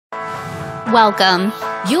Welcome.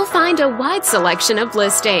 You'll find a wide selection of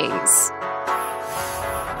listings.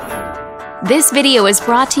 This video is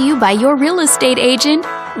brought to you by your real estate agent,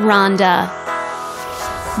 Rhonda.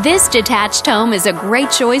 This detached home is a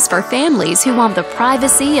great choice for families who want the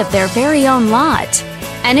privacy of their very own lot,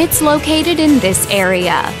 and it's located in this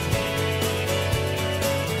area.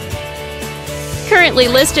 Currently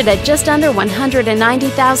listed at just under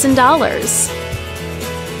 $190,000.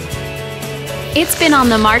 It's been on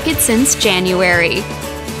the market since January.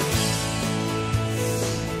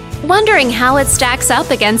 Wondering how it stacks up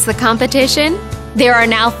against the competition? There are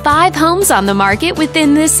now 5 homes on the market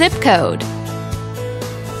within this zip code.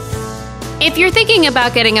 If you're thinking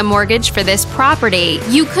about getting a mortgage for this property,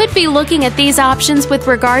 you could be looking at these options with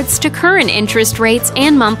regards to current interest rates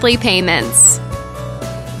and monthly payments.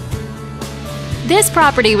 This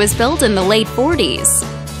property was built in the late 40s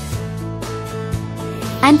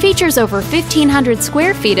and features over 1,500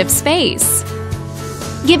 square feet of space,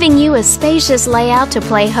 giving you a spacious layout to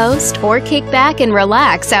play host or kick back and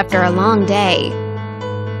relax after a long day.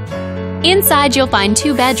 Inside, you'll find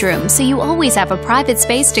 2 bedrooms, so you always have a private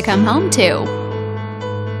space to come home to,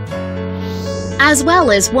 as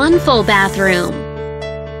well as 1 full bathroom.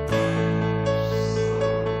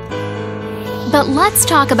 But let's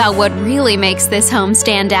talk about what really makes this home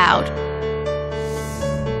stand out.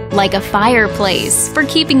 Like a fireplace for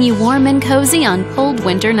keeping you warm and cozy on cold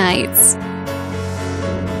winter nights.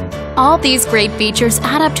 All these great features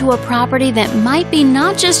add up to a property that might be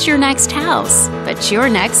not just your next house, but your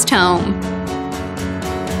next home.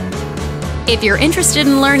 If you're interested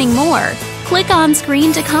in learning more, click on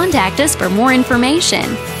screen to contact us for more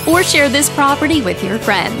information or share this property with your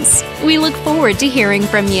friends. We look forward to hearing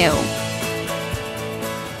from you.